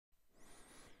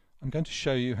I'm going to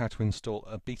show you how to install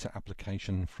a beta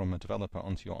application from a developer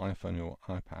onto your iPhone or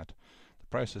iPad. The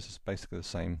process is basically the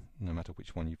same no matter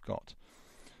which one you've got.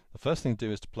 The first thing to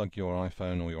do is to plug your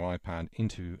iPhone or your iPad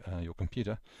into your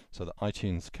computer so that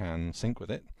iTunes can sync with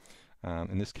it.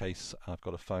 In this case, I've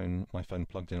got my phone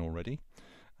plugged in already.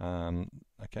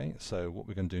 Okay, so what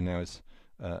we're going to do now is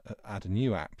add a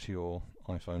new app to your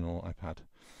iPhone or iPad.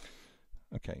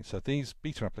 Okay, so these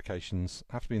beta applications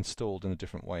have to be installed in a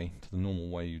different way to the normal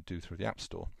way you do through the App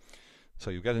Store. So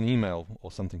you'll get an email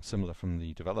or something similar from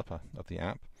the developer of the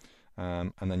app,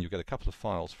 and then you'll get a couple of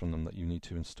files from them that you need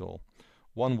to install.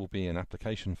 One will be an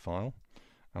application file,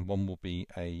 and one will be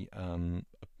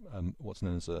what's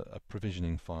known as a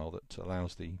provisioning file that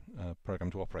allows the program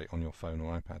to operate on your phone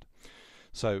or iPad.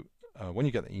 So when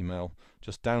you get the email,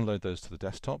 just download those to the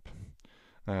desktop.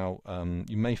 Now,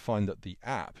 you may find that the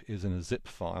app is in a zip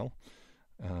file.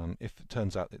 If it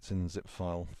turns out it's in zip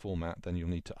file format, then you'll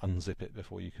need to unzip it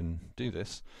before you can do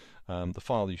this. The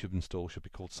file you should install should be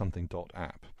called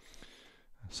something.app.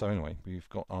 So anyway, we've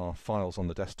got our files on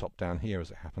the desktop down here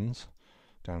as it happens,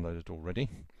 downloaded already.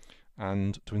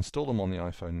 And to install them on the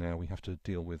iPhone now, we have to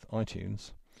deal with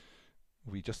iTunes.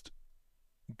 We just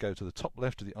go to the top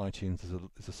left of the iTunes,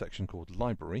 there's a section called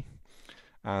Library.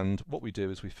 And what we do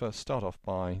is we first start off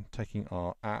by taking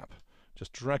our app,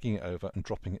 just dragging it over and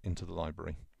dropping it into the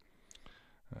library.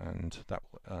 And that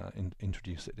will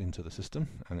introduce it into the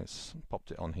system, and it's popped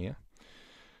it on here.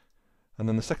 And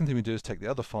then the second thing we do is take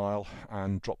the other file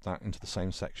and drop that into the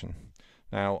same section.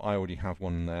 Now, I already have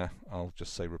one there. I'll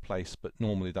just say replace, but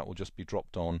normally that will just be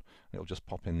dropped on, and it'll just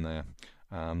pop in there.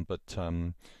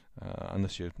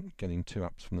 Unless you're getting two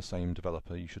apps from the same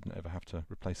developer, you shouldn't ever have to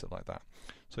replace it like that.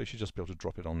 So you should just be able to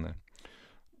drop it on there.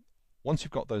 Once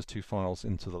you've got those two files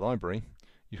into the library,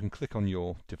 you can click on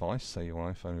your device, say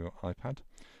your iPhone or your iPad,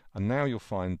 and now you'll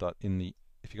find that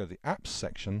if you go to the apps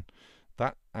section,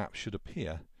 that app should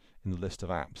appear in the list of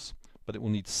apps, but it will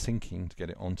need syncing to get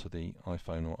it onto the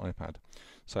iPhone or iPad.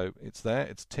 So it's there,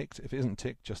 it's ticked. If it isn't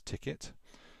ticked, just tick it,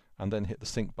 and then hit the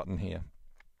sync button here.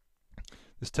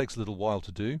 This takes a little while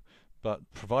to do, but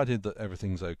provided that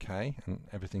everything's okay and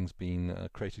everything's been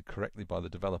created correctly by the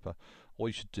developer, all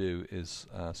you should do is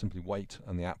simply wait,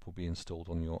 and the app will be installed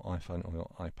on your iPhone or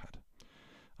your iPad.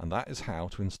 And that is how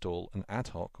to install an ad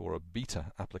hoc or a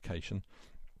beta application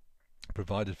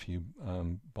provided for you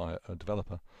by a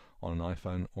developer on an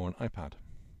iPhone or an iPad.